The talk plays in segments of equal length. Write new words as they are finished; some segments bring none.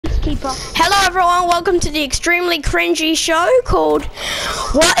keeper. Hello everyone, welcome to the extremely cringy show called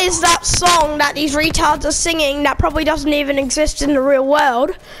What Is That Song That These Retards Are Singing That Probably Doesn't Even Exist in the Real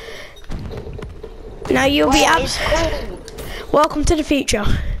World. Now you'll be welcome to the future.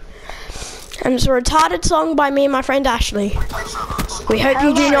 And it's a retarded song by me and my friend Ashley. We hope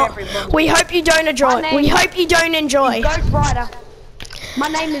you do not we hope you don't enjoy. We hope you don't enjoy. Ghost Rider. My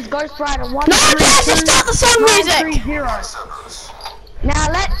name is Ghost Rider 1. No, just start the song music!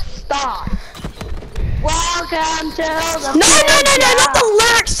 Now let's start. Welcome to the No, not the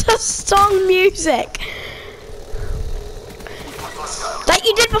lyrics to song music that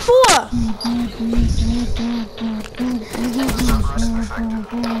you did before.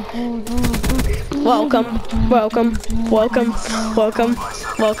 Welcome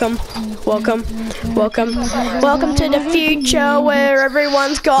to the future where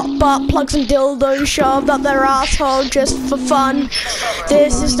everyone's got butt plugs and dildos shoved up their asshole just for fun.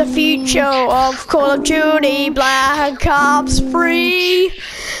 This is the future of Call of Duty Black Ops 3.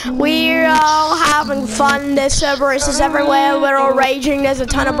 We're all having fun. There's Cerberuses everywhere. We're all raging. There's a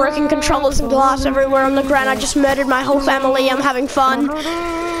ton of broken controllers and glass everywhere on the ground. I just murdered my whole family. I'm having fun.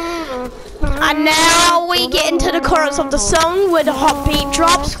 And now we get into the chorus of the song where the hot beat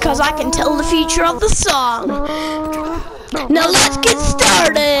drops because I can tell the future of the song. Now let's get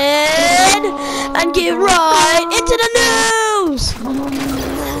started and get right into the news.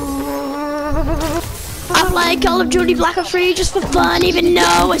 I play Call of Duty Black Ops 3 just for fun, even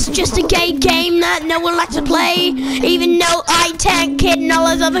though it's just a gay game that no one likes to play. Even though I10 Kid and all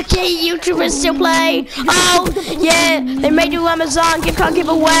those other gay YouTubers still play. Oh, yeah, they may do Amazon gift card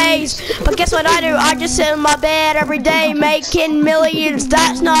giveaways, but guess what I do? I just sit in my bed every day making millions.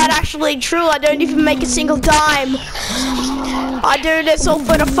 That's not actually true. I don't even make a single dime. I do this all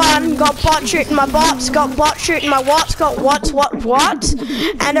for the fun. Got bot shooting my bots, got bot shooting my what's, got what?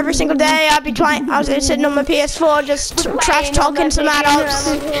 And every single day I was sitting on my PS4 just trash talking some adults,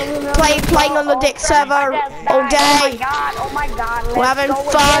 playing on the dick server all day. Oh my God. We're having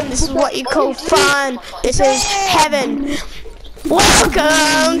fun. This is what you call fun. This is heaven.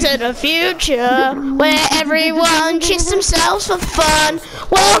 Welcome to the future where everyone cheats themselves for fun.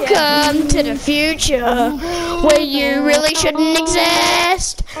 Welcome to the future where you really shouldn't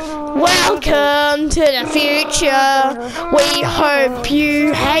exist. Welcome to the future. We hope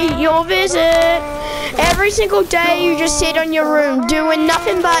you hate your visit. Every single day you just sit on your room doing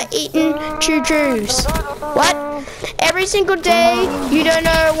nothing but eating choo-choos. What? Every single day you don't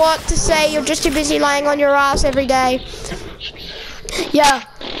know what to say. You're just too busy lying on your ass every day. Yeah.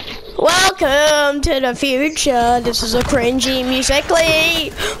 Welcome to the future. This is a cringy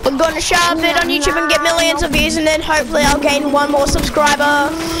musically. We're gonna shove it on YouTube and get millions of views, and then hopefully I'll gain one more subscriber.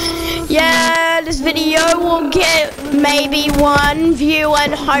 Yeah, this video will get maybe 1 view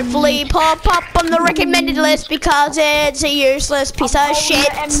and hopefully pop up on the recommended list because it's a useless piece of shit.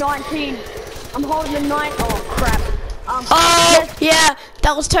 M19. I'm holding the 9. Oh crap. Oh, yeah,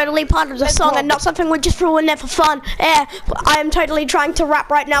 that was totally part of the song and not something we just threw in there for fun. Yeah, I am totally trying to rap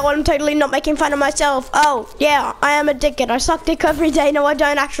right now and I'm totally not making fun of myself. Oh, yeah, I am a dickhead. I suck dick every day. No, I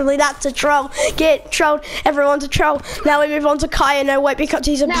don't actually. That's a troll. Get trolled. Everyone's a troll. Now we move on to Kaya. No, wait, because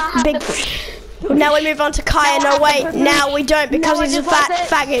he's a big... Now we move on to Kaya. No, wait, now we don't because he's a fat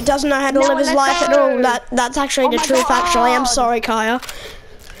faggot. Doesn't know how to live his life at all. That's actually the truth, actually. I'm sorry, Kaya.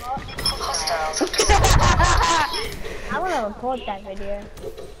 I want to record that video.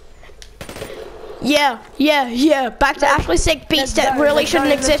 Yeah. Back to Ashley sick beats that really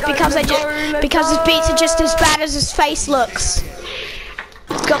shouldn't exist because his beats are just as bad as his face looks.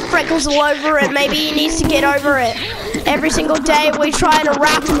 He's got freckles all over it. Maybe he needs to get over it. Every single day we try to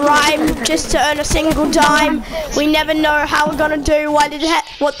rap and rhyme just to earn a single dime. We never know how we're gonna do. What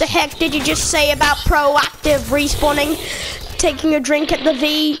the heck did you just say about proactive respawning? Taking a drink at the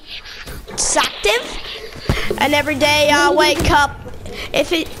V-Sactive? And every day I wake up.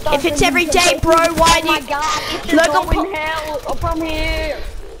 If it's every day, bro, why do you? From here.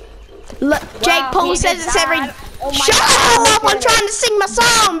 Jake Paul says it's every. Shut up! I'm trying to sing my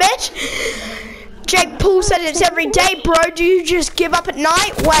song, bitch. Jake Paul said it's every day, bro. Do you just give up at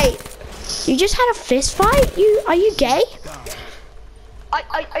night? Wait, you just had a fist fight? Are you gay?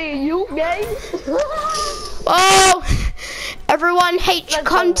 Are you gay? Oh, everyone hates your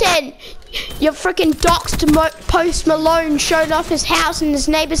content. You freaking doxed Post Malone, showed off his house and his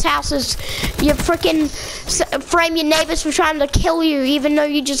neighbor's houses. You freaking frame your neighbors for trying to kill you, even though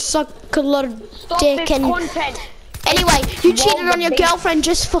you just suck a lot of dick and. Anyway, you cheated on your girlfriend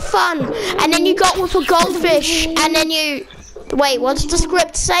just for fun, and then you got with a goldfish, and then you. Wait, what's the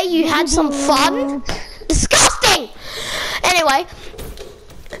script say? You had some fun? Disgusting. Anyway.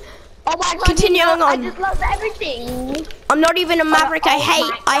 Oh my god, continuing on. I just love everything. I'm not even a maverick. I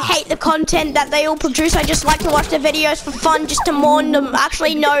hate the content that they all produce. I just like to watch the videos for fun, just to mourn them.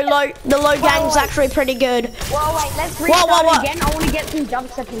 Actually, no, the low gang's actually pretty good. Whoa, wait, let's restart again. I want to get some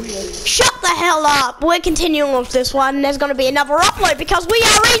jumps up in here. Shut the hell up. We're continuing with this one. There's going to be another upload because we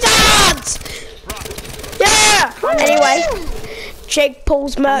are retards. Yeah. Anyway, Jake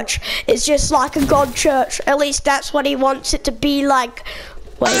Paul's merch is just like a god church. At least that's what he wants it to be like.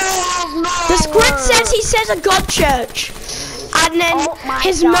 Wait. The script says he says a god church. And then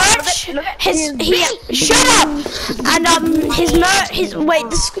his merch, shut up. And his merch,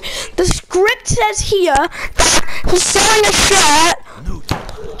 the script says here that he's selling a shirt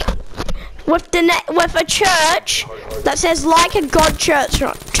with a church that says like a god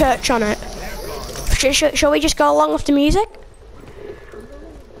church on it. Shall we just go along with the music?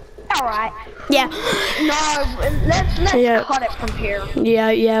 Alright. Yeah. No, let's cut it from here.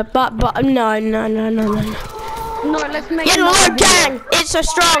 Yeah, but no. No, let's make it. Low gang, it's so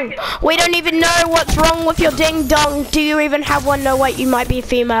strong. We don't even know what's wrong with your ding dong. Do you even have one? No, wait, you might be a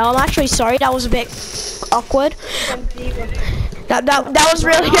female. I'm actually sorry, that was a bit awkward. That was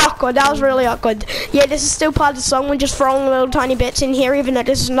really awkward. That was really awkward. Yeah, this is still part of the song. We're just throwing little tiny bits in here, even though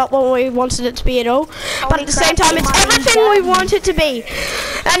this is not what we wanted it to be at all. But at the same time, it's everything we want it to be.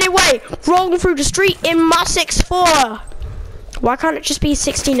 Anyway, rolling through the street in my 6'4". Why can't it just be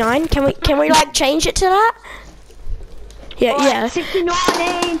 69? Can we like change it to that? Yeah.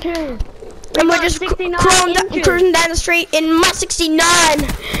 69 too. And we're just cruising down the street in my 69.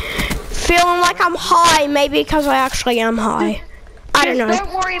 Feeling like I'm high, maybe because I actually am high. I don't know.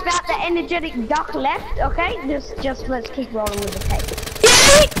 Don't worry about the energetic duck left, okay? Just let's keep rolling with the tape.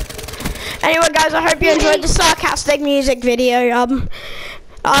 Yay! Anyway, guys, I hope you enjoyed the Sarcastic music video.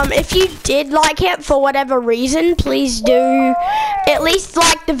 If you did like it for whatever reason, please do at least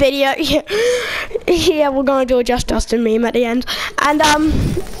like the video. Yeah, we're gonna do a Just Dustin meme at the end, and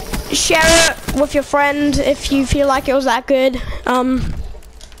share it with your friend if you feel like it was that good.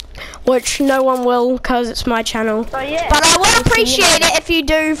 Which no one will, cause it's my channel. Oh, yeah. But I would appreciate it if you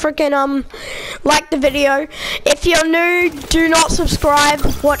do freaking like the video. If you're new, do not subscribe.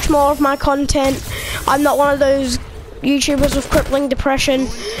 Watch more of my content. I'm not one of those YouTubers with crippling depression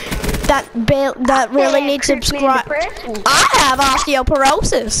that really need to subscribe. I have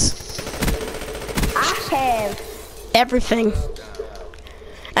osteoporosis. I have everything.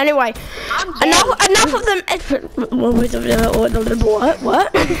 Anyway, enough of them.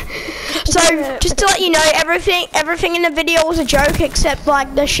 What? So, just to let you know, everything in the video was a joke except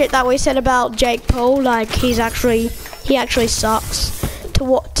like the shit that we said about Jake Paul. Like he actually sucks.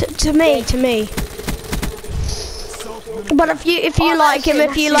 To me. But if you like him,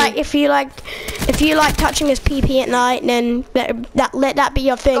 if you like touching his pee at night, then let that be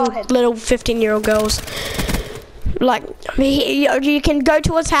your thing, little 15-year-old girls. Like, you can go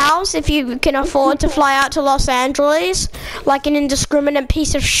to his house if you can afford to fly out to Los Angeles, like an indiscriminate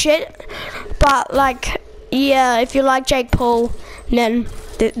piece of shit. But like, yeah, if you like Jake Paul, then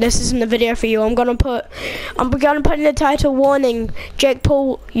this isn't the video for you. I'm gonna put in the title, warning: Jake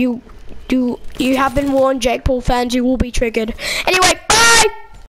Paul, you have been warned. Jake Paul fans, you will be triggered. Anyway.